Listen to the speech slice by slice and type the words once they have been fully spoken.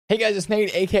Hey guys, it's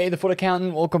Nate, aka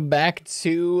TheFutAccountant. Welcome back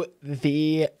to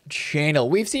the channel.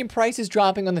 We've seen prices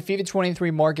dropping on the FIFA 23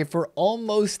 market for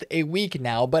almost a week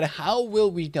now, but how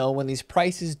will we know when these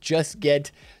prices just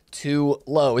get too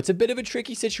low? It's a bit of a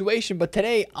tricky situation, but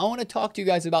today I want to talk to you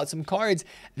guys about some cards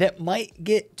that might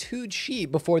get too cheap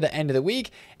before the end of the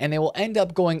week, and they will end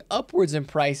up going upwards in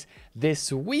price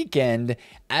this weekend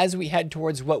as we head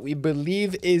towards what we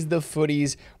believe is the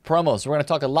Footies promo. So we're going to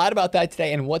talk a lot about that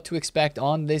today and what to expect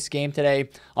on this game today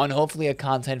on hopefully a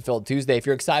content-filled Tuesday. If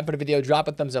you're excited for the video, drop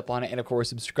a thumbs up on it, and of course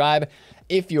subscribe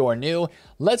if you're new.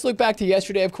 Let's look back to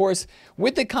yesterday. Of course,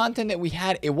 with the content that we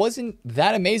had, it wasn't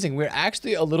that amazing. We're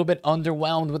actually a little bit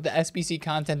underwhelmed with the SBC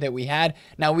content that we had.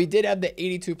 Now, we did have the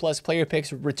 82 plus player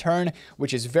picks return,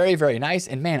 which is very, very nice.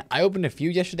 And man, I opened a few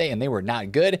yesterday and they were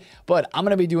not good, but I'm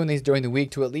going to be doing these during the week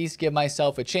to at least give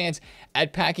myself a chance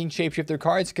at packing shapeshifter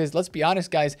cards, because let's be honest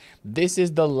guys, this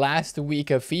is the last week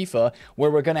of FIFA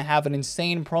where we're going to have an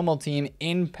insane promo team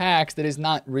in packs that is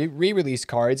not re-release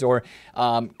cards or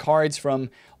cards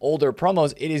from older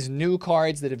promos. It is new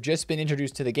cards that have just been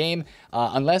introduced to the game,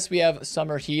 unless we have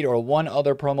Summer Heat or one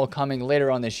other promo coming later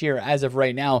on this year. As of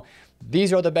right now,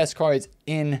 these are the best cards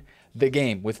in the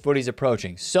game with footies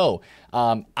approaching. So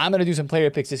I'm going to do some player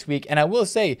picks this week, and I will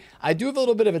say I do have a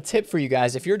little bit of a tip for you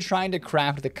guys. If you're trying to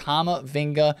craft the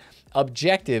Kamavinga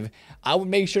objective, I would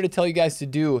make sure to tell you guys to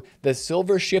do the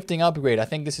silver shifting upgrade. I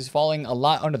think this is falling a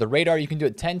lot under the radar. You can do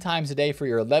it 10 times a day for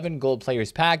your 11 gold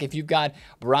players pack. If you've got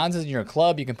bronzes in your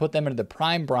club, you can put them into the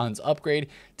prime bronze upgrade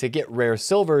to get rare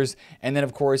silvers, and then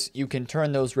of course you can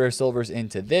turn those rare silvers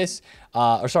into this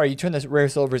you turn the rare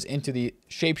silvers into the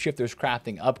shapeshifters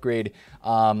crafting upgrade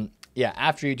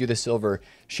after you do the silver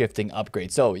shifting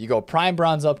upgrade. So you go prime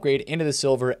bronze upgrade into the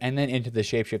silver and then into the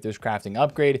shapeshifters crafting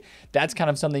upgrade. That's kind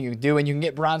of something you can do, and you can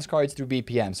get bronze cards through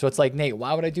BPM. So it's like, Nate,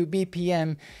 why would I do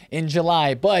BPM in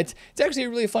July? But it's actually a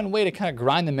really fun way to kind of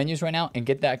grind the menus right now and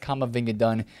get that Kamavinga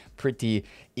done pretty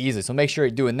easily. So make sure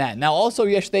you're doing that. Now also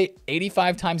yesterday,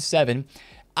 85 times 7.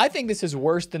 I think this is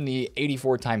worse than the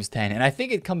 84 times 10, and I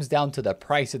think it comes down to the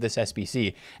price of this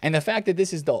SBC and the fact that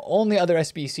this is the only other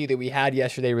SBC that we had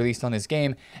yesterday released on this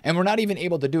game, and we're not even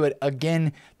able to do it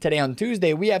again today on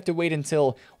Tuesday. We have to wait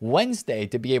until Wednesday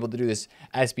to be able to do this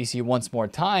SBC once more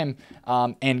time.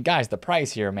 And guys, the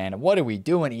price here, man, what are we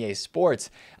doing, EA Sports?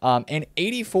 An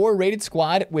 84 rated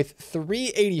squad with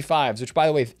 3 85s, which by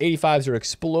the way, 85s are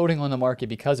exploding on the market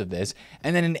because of this,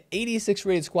 and then an 86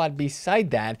 rated squad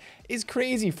beside that is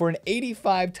crazy for an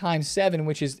 85 times 7,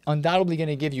 which is undoubtedly going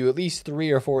to give you at least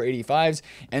 3 or 4 85s,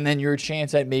 and then your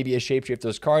chance at maybe a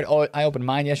shapeshifter's card. Oh, I opened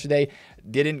mine yesterday,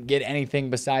 didn't get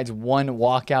anything besides one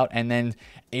walkout and then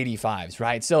 85s,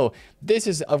 right? So this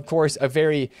is of course a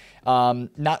very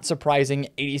not surprising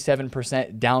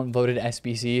 87% downvoted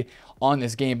SBC on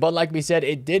this game, but like we said,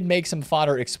 it did make some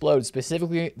fodder explode,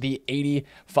 specifically the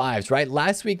 85s, right?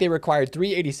 Last week they required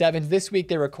 3 87s. This week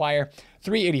they require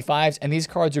 3 85s, and these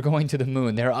cards are going to the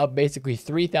moon. They're up basically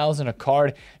 3,000 a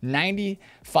card.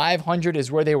 9,500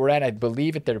 is where they were at, I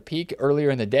believe, at their peak earlier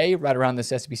in the day, right around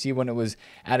this SBC when it was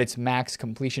at its max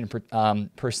completion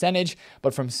percentage.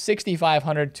 But from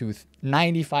 6,500 to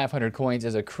 9,500 coins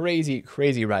is a crazy,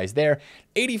 crazy rise there.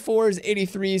 84s,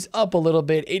 83s up a little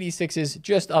bit, 86s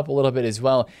just up a little bit as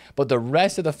well. But the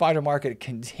rest of the fighter market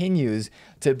continues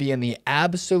to be in the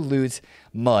absolute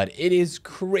mud. It is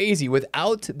crazy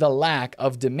without the lack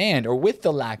of demand, or with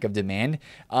the lack of demand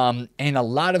and a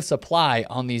lot of supply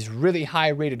on these really high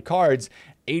rated cards.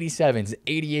 87s,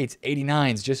 88s,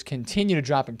 89s just continue to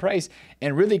drop in price.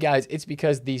 And really, guys, it's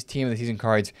because these team of the season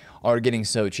cards are getting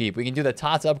so cheap. We can do the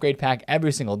TOTS upgrade pack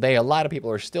every single day. A lot of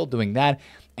people are still doing that,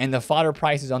 and the fodder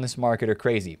prices on this market are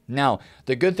crazy. Now,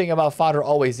 the good thing about fodder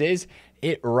always is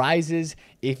it rises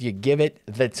if you give it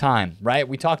the time, right?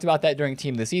 We talked about that during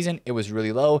team of the season. It was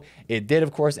really low. It did,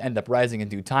 of course, end up rising in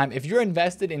due time. If you're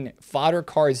invested in fodder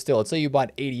cards still, let's say you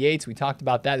bought 88s. We talked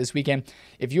about that this weekend.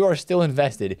 If you are still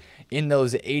invested in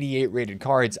those 88 rated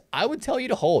cards, I would tell you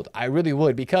to hold. I really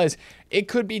would, because it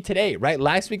could be today, right?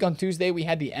 Last week on Tuesday, we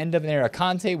had the end of an era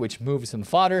Conte, which moved some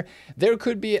fodder. There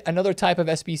could be another type of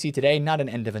SBC today, not an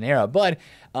end of an era, but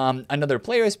another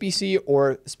player SBC,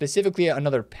 or specifically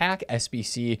another pack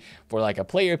SBC for like a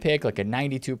player pick, like a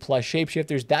 92 plus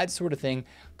shapeshifters, that sort of thing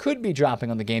could be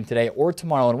dropping on the game today or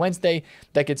tomorrow and Wednesday.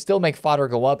 That could still make fodder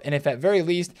go up. And if at very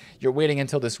least you're waiting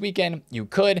until this weekend, you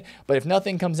could. But if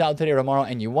nothing comes out today or tomorrow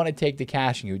and you want to take the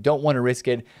cash and you don't want to risk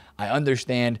it, I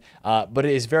understand. But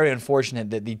it is very unfortunate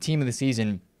that the team of the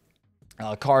season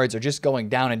cards are just going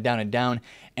down and down and down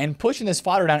and pushing this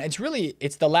fodder down.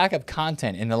 It's the lack of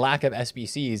content and the lack of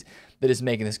SBCs that is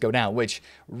making this go down, which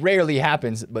rarely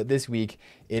happens, but this week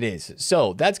it is.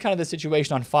 So that's kind of the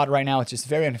situation on fodder right now. It's just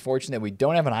very unfortunate that we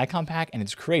don't have an icon pack, and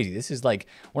it's crazy. This is like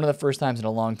one of the first times in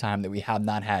a long time that we have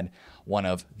not had one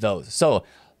of those. So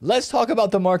let's talk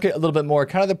about the market a little bit more,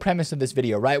 kind of the premise of this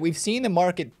video, right? We've seen the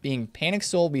market being panic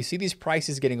sold. We see these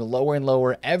prices getting lower and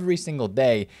lower every single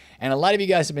day. And a lot of you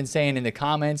guys have been saying in the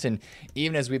comments, and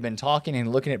even as we've been talking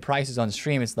and looking at prices on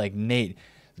stream, it's like, Nate,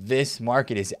 this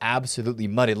market is absolutely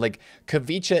mudded. Like,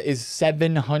 Kavicha is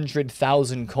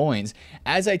 700,000 coins.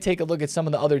 As I take a look at some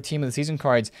of the other team of the season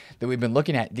cards that we've been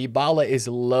looking at, Dybala is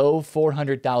low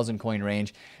 400,000 coin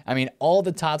range. I mean, all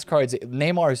the TOTS cards,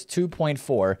 Neymar is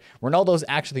 2.4. Ronaldo's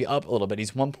actually up a little bit.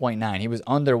 He's 1.9. He was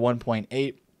under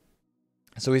 1.8.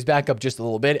 So he's back up just a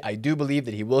little bit. I do believe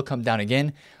that he will come down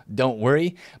again. Don't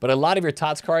worry. But a lot of your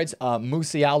TOTS cards,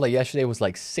 Musiala yesterday was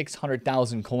like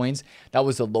 600,000 coins. That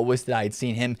was the lowest that I had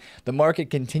seen him. The market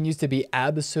continues to be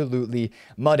absolutely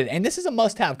mudded. And this is a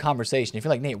must-have conversation. If you're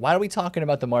like, Nate, why are we talking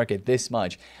about the market this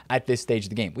much at this stage of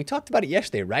the game? We talked about it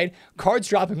yesterday, right? Cards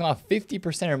dropping off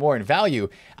 50% or more in value.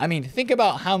 I mean, think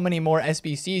about how many more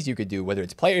SBCs you could do, whether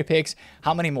it's player picks,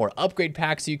 how many more upgrade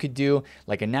packs you could do,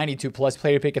 like a 92 plus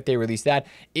player pick if they release that.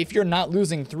 If you're not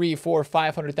losing 300, 400,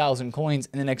 500,000 coins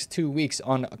in the next 2 weeks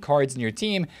on cards in your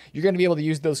team, you're going to be able to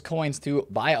use those coins to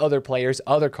buy other players,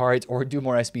 other cards, or do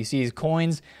more SBCs.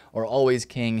 Coins are always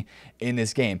king in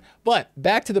this game. But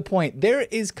back to the point, there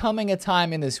is coming a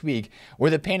time in this week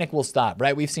where the panic will stop,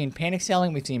 right? We've seen panic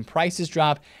selling, we've seen prices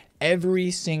drop every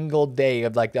single day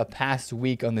of like the past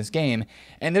week on this game.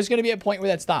 And there's going to be a point where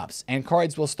that stops and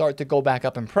cards will start to go back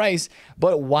up in price.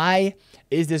 But why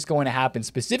is this going to happen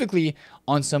specifically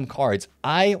on some cards?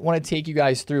 I want to take you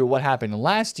guys through what happened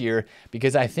last year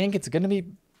because I think it's going to be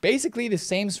basically the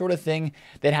same sort of thing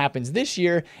that happens this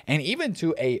year, and even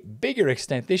to a bigger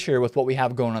extent this year with what we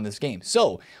have going on this game.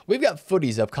 So we've got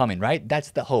footies upcoming, right?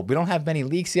 That's the hope. We don't have many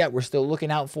leaks yet. We're still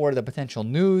looking out for the potential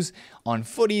news on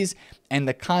footies and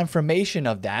the confirmation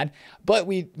of that. But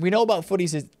we know about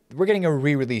footies is we're getting a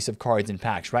re-release of cards and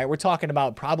packs, right? We're talking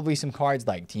about probably some cards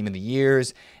like Team of the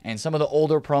Years and some of the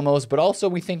older promos, but also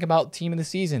we think about Team of the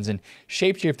Seasons and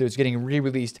Shapeshifters getting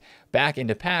re-released back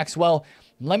into packs. Well,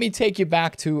 let me take you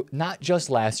back to not just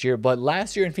last year, but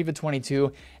last year in FIFA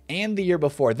 22 and the year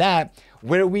before that,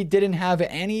 where we didn't have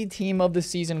any Team of the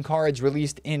Season cards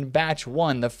released in Batch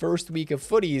 1, the first week of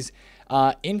footies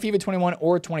in FIFA 21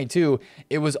 or 22.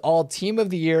 It was all Team of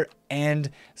the Year,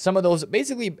 and some of those,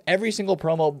 basically every single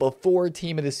promo before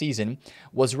Team of the Season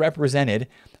was represented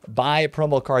by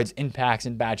promo cards in packs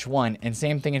in Batch 1, and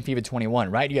same thing in FIFA 21,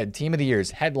 right? You had Team of the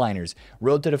Years, Headliners,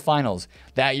 Road to the Finals.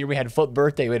 That year we had Foot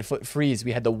Birthday, we had Foot Freeze,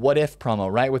 we had the What If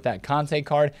promo, right, with that Conte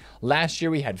card. Last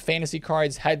year we had Fantasy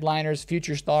cards, Headliners,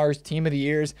 Future Stars, Team of the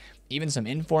Years, even some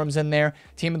informs in there.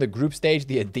 Team of the group stage,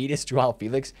 the Adidas Joao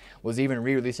Felix was even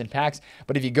re-released in packs.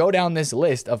 But if you go down this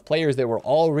list of players that were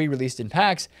all re-released in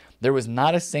packs, there was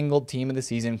not a single Team of the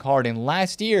Season card. And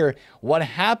last year, what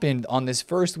happened on this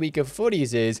first week of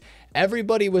footies is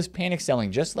everybody was panic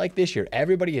selling, just like this year.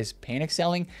 Everybody is panic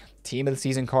selling Team of the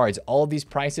Season cards. All of these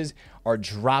prices are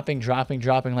dropping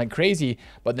like crazy.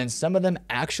 But then some of them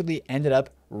actually ended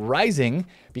up rising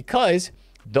because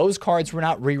those cards were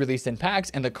not re-released in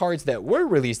packs, and the cards that were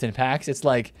released in packs, it's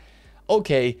like,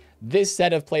 okay, this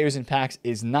set of players in packs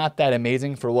is not that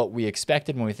amazing for what we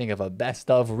expected when we think of a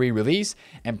best of re-release,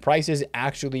 and prices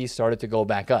actually started to go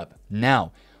back up.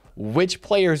 Now, which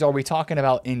players are we talking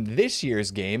about in this year's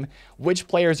game? Which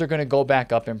players are going to go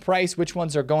back up in price? Which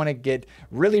ones are going to get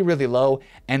really, really low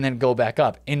and then go back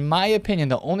up? In my opinion,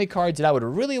 the only cards that I would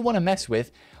really want to mess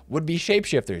with would be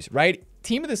Shapeshifters, right?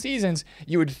 Team of the Seasons,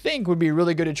 you would think would be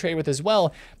really good to trade with as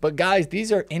well. But guys,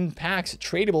 these are in packs,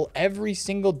 tradable every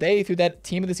single day through that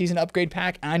Team of the Season upgrade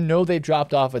pack. I know they've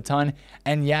dropped off a ton.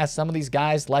 And yeah, some of these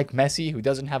guys like Messi, who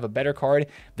doesn't have a better card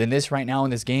than this right now in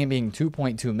this game being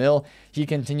 2.2 mil, he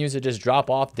continues to just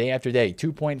drop off day after day.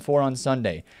 2.4 on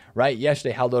Sunday, right?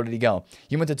 Yesterday, how low did he go?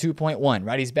 He went to 2.1,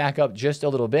 right? He's back up just a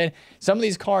little bit. Some of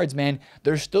these cards, man,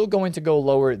 they're still going to go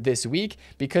lower this week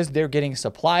because they're getting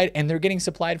supplied, and they're getting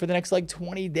supplied for the next like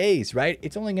 20 days, right?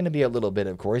 It's only going to be a little bit,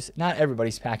 of course. Not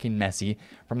everybody's packing Messi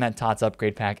from that TOTS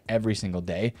upgrade pack every single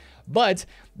day. But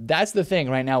that's the thing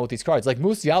right now with these cards. Like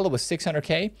Musiala was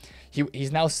 600K.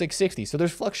 He's now 660. So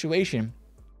there's fluctuation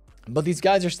But these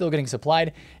guys are still getting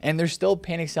supplied, and there's still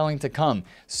panic selling to come.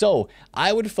 So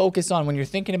I would focus on, when you're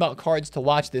thinking about cards to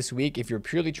watch this week, if you're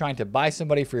purely trying to buy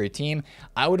somebody for your team,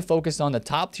 I would focus on the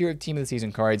top tier of team of the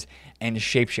season cards and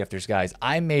shapeshifters, guys.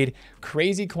 I made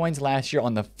crazy coins last year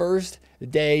on the first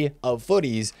day of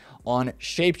footies on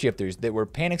shapeshifters that were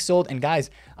panic sold. And guys,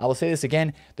 I will say this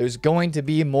again, there's going to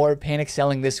be more panic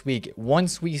selling this week.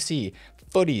 Once we see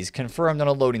footies confirmed on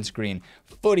a loading screen,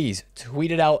 footies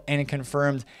tweeted out and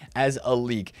confirmed as a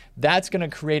leak, that's going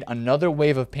to create another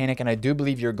wave of panic. And I do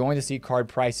believe you're going to see card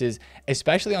prices,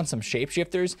 especially on some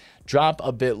shapeshifters, drop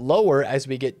a bit lower as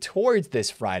we get towards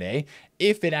this Friday,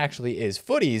 if it actually is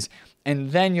footies.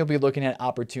 And then you'll be looking at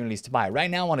opportunities to buy. Right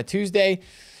now on a Tuesday,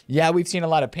 yeah, we've seen a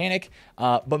lot of panic,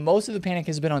 but most of the panic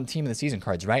has been on team of the season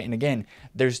cards, right? And again,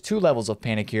 there's two levels of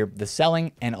panic here, the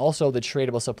selling and also the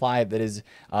tradable supply that is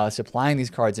supplying these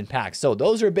cards in packs. So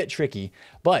those are a bit tricky,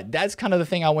 but that's kind of the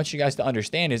thing I want you guys to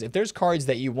understand is if there's cards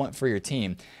that you want for your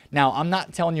team. Now, I'm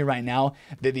not telling you right now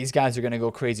that these guys are going to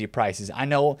go crazy prices. I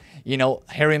know,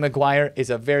 Harry Maguire is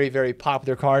a very, very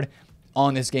popular card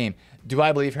on this game. Do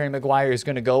I believe Harry Maguire is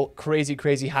going to go crazy,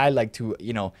 crazy high, like to,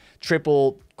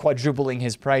 triple, quadrupling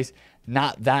his price?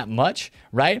 Not that much,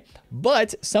 right?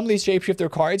 But some of these shapeshifter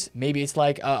cards, maybe it's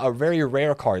like a very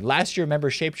rare card. Last year,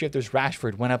 remember, shapeshifters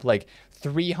Rashford went up like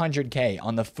 300K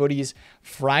on the footies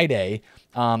Friday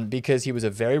because he was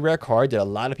a very rare card that a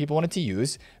lot of people wanted to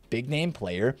use, big name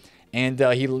player. And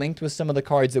he linked with some of the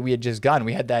cards that we had just gotten.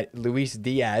 We had that Luis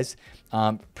Diaz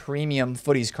premium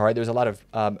footies card. There was a lot of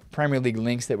Premier League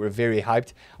links that were very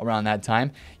hyped around that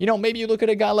time. Maybe you look at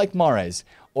a guy like Mahrez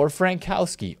or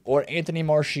Frankowski or Anthony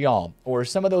Martial or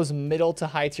some of those middle to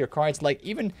high tier cards like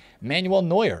even Manuel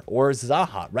Neuer or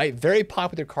Zaha, right? Very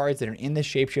popular cards that are in the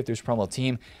Shapeshifters promo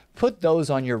team. Put those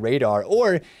on your radar.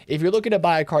 Or if you're looking to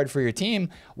buy a card for your team,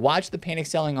 watch the panic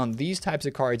selling on these types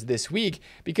of cards this week,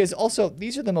 because also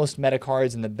these are the most meta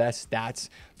cards and the best stats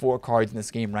for cards in this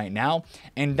game right now.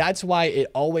 And that's why it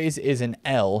always is an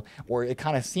L, or it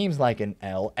kind of seems like an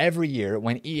L every year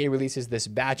when EA releases this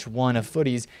batch 1 of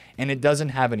footies and it doesn't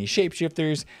have any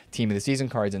shapeshifters, team of the season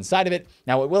cards inside of it.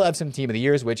 Now it will have some team of the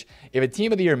years, which if a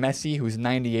team of the year Messi, who's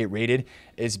 98 rated,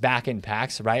 is back in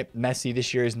packs, right? Messi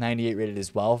this year is 98 rated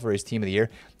as well for his team of the year.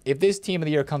 If this team of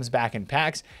the year comes back in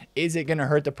packs, is it going to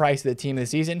hurt the price of the team of the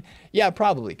season? Yeah,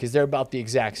 probably, because they're about the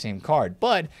exact same card.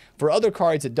 But for other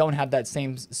cards that don't have that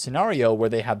same scenario where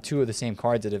they have two of the same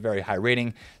cards at a very high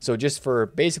rating, so just for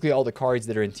basically all the cards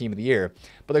that are in team of the year,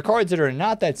 but the cards that are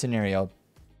not that scenario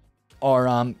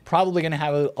are probably going to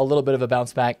have a little bit of a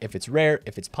bounce back if it's rare,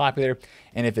 if it's popular,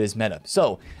 and if it is meta.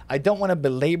 So I don't want to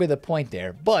belabor the point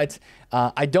there, but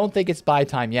I don't think it's buy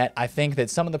time yet. I think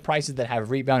that some of the prices that have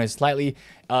rebounded slightly,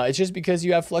 it's just because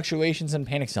you have fluctuations in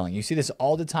panic selling. You see this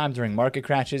all the time during market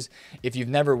crashes. If you've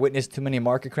never witnessed too many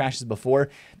market crashes before,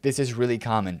 this is really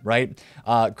common, right?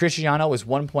 Cristiano was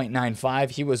 1.95.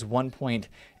 He was 1.8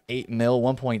 mil,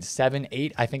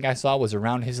 1.78 I think I saw was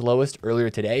around his lowest earlier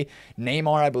today.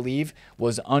 Neymar, I believe,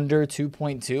 was under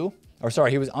 2.2, or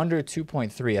sorry, he was under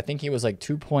 2.3. I think he was like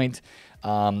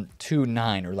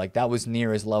 2.29, or like that was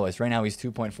near his lowest. Right now he's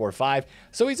 2.45,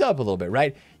 so he's up a little bit,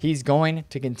 right? He's going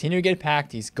to continue to get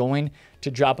packed. He's going to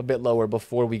drop a bit lower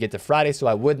before we get to Friday, so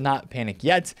I would not panic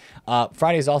yet.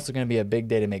 Friday is also going to be a big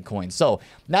day to make coins. So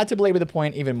not to belabor the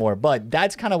point even more, but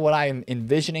that's kind of what I am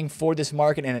envisioning for this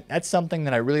market, and that's something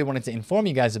that I really wanted to inform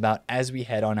you guys about as we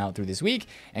head on out through this week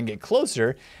and get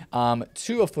closer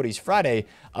to a Footies Friday,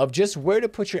 of just where to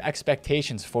put your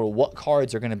expectations for what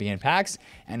cards are going to be in packs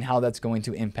and how that's going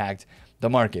to impact the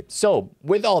market. So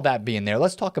with all that being there,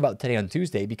 let's talk about today on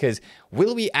Tuesday, because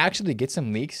will we actually get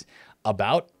some leaks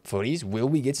about footies? Will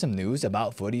we get some news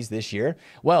about footies this year?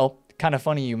 Well, kind of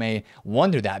funny you may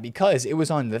wonder that, because it was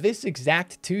on this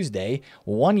exact Tuesday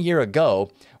 1 year ago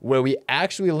where we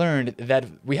actually learned that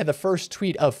we had the first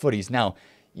tweet of footies. Now,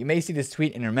 you may see this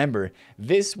tweet and remember,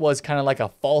 this was kind of like a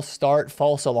false start,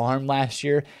 false alarm last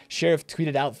year. Sheriff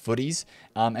tweeted out footies,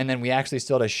 and then we actually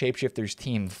still had a Shapeshifters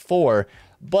Team 4.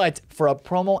 But for a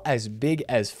promo as big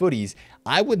as footies,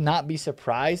 I would not be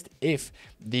surprised if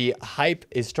the hype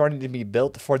is starting to be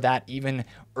built for that even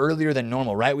earlier than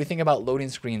normal, right? We think about loading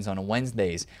screens on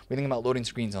Wednesdays. We think about loading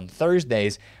screens on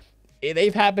Thursdays.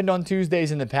 They've happened on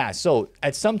Tuesdays in the past. So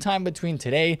at some time between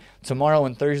today, tomorrow,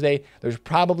 and Thursday, there's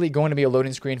probably going to be a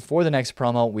loading screen for the next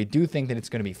promo. We do think that it's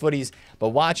going to be footies, but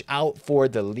watch out for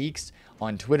the leaks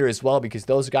on Twitter as well, because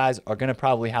those guys are going to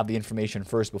probably have the information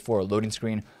first before a loading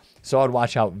screen. So I would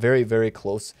watch out very, very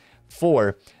close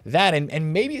for that.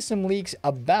 And maybe some leaks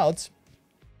about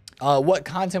what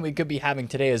content we could be having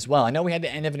today as well. I know we had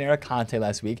the end of an era content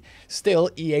last week. Still,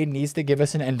 EA needs to give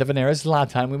us an end of an era slot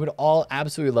time. We would all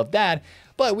absolutely love that.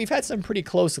 But we've had some pretty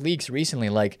close leaks recently,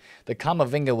 like the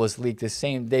Kamavinga was leaked the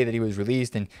same day that he was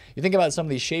released. And you think about some of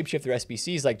these shapeshifter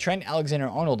SBCs, like Trent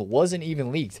Alexander-Arnold wasn't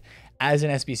even leaked as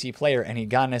an SBC player, and he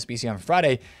got an SBC on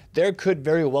Friday. There could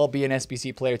very well be an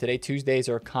SBC player today. Tuesdays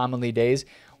are commonly days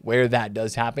where that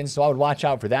does happen, so I would watch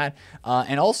out for that.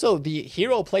 And also, the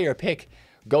hero player pick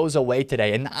goes away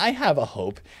today, and I have a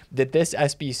hope that this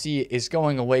SBC is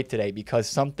going away today because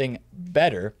something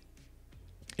better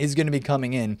is going to be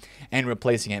coming in and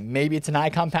replacing it. Maybe it's an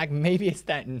icon pack. Maybe it's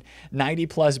that 90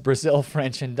 plus Brazil,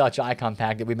 French, and Dutch icon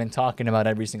pack that we've been talking about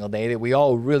every single day that we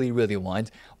all really, really want.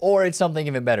 Or it's something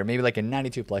even better. Maybe like a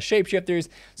 92 plus shapeshifters,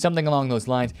 something along those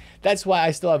lines. That's why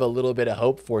I still have a little bit of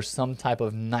hope for some type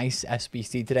of nice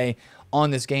SBC today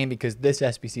on this game, because this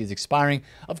SBC is expiring.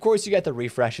 Of course, you got the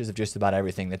refreshes of just about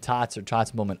everything. The TOTS or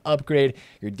TOTS moment upgrade,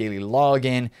 your daily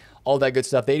login, all that good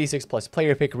stuff. The 86 plus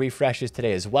player pick refreshes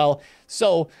today as well.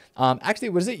 So actually,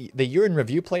 was it the year in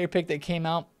review player pick that came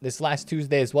out this last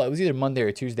Tuesday as well? It was either Monday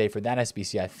or Tuesday for that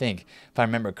SBC, I think, if I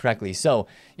remember correctly. So,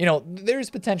 you know, there's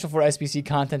potential for SBC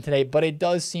content today, but it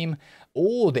does seem,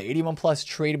 oh, the 81 plus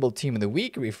tradable team of the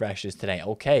week refreshes today.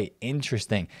 Okay,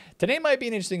 interesting. Today might be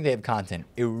an interesting day of content.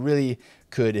 It really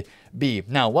could be.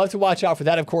 Now, we'll have to watch out for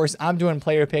that, of course. I'm doing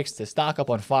player picks to stock up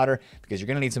on fodder because you're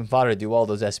going to need some fodder to do all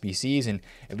those SBCs, and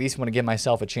at least want to give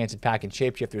myself a chance at packing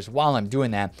shapeshifters while I'm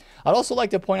doing that. I'd also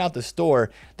like to point out the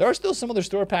store. There are still some other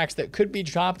store packs that could be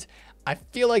dropped. I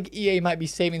feel like EA might be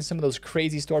saving some of those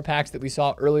crazy store packs that we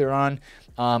saw earlier on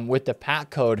with the pack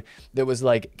code that was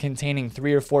like containing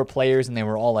 3 or 4 players, and they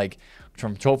were all like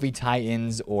from Trophy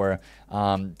Titans or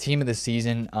Team of the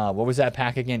Season. What was that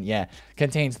pack again? Yeah,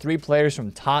 contains 3 players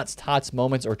from TOTS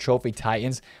Moments or Trophy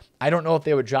Titans. I don't know if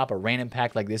they would drop a random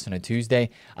pack like this on a Tuesday.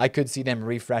 I could see them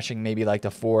refreshing maybe like the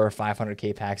 400 or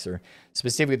 500k packs, or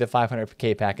specifically the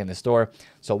 500k pack in the store.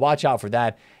 So watch out for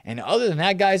that. And other than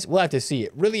that, guys, we'll have to see.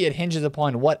 It hinges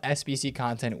upon what SBC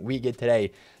content we get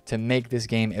today to make this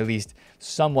game at least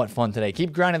somewhat fun today.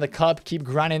 Keep grinding the cup. Keep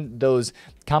grinding those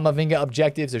Kamavinga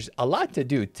objectives. There's a lot to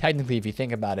do, technically, if you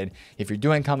think about it. If you're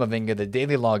doing Kamavinga, the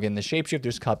daily login, the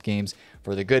Shapeshifters Cup games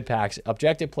for the good packs,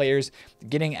 objective players,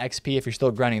 getting XP if you're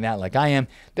still grinding that like I am.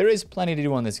 There is plenty to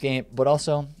do on this game, but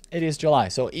also it is July.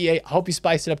 So EA, I hope you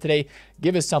spice it up today.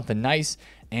 Give us something nice.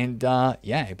 And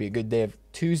yeah, it'd be a good day of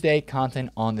Tuesday content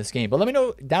on this game. But let me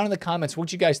know down in the comments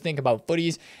what you guys think about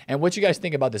footies and what you guys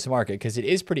think about this market, because it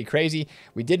is pretty crazy.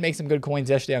 We did make some good coins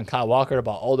yesterday on Kyle Walker,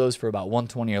 bought all those for about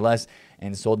 120 or less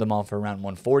and sold them all for around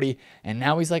 140. And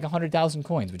now he's like 100,000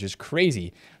 coins, which is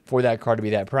crazy for that card to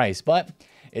be that price. But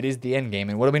it is the end game.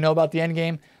 And what do we know about the end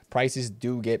game? Prices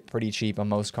do get pretty cheap on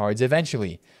most cards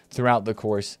eventually throughout the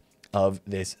course of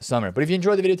this summer. But if you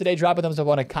enjoyed the video today, drop a thumbs up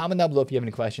on it, comment down below if you have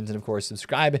any questions, and of course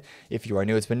subscribe if you are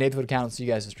new. It's been TheFutAccountant. See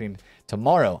you guys on stream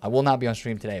tomorrow. I will not be on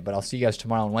stream today, but I'll see you guys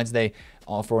tomorrow on Wednesday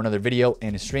for another video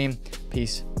and a stream.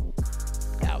 Peace.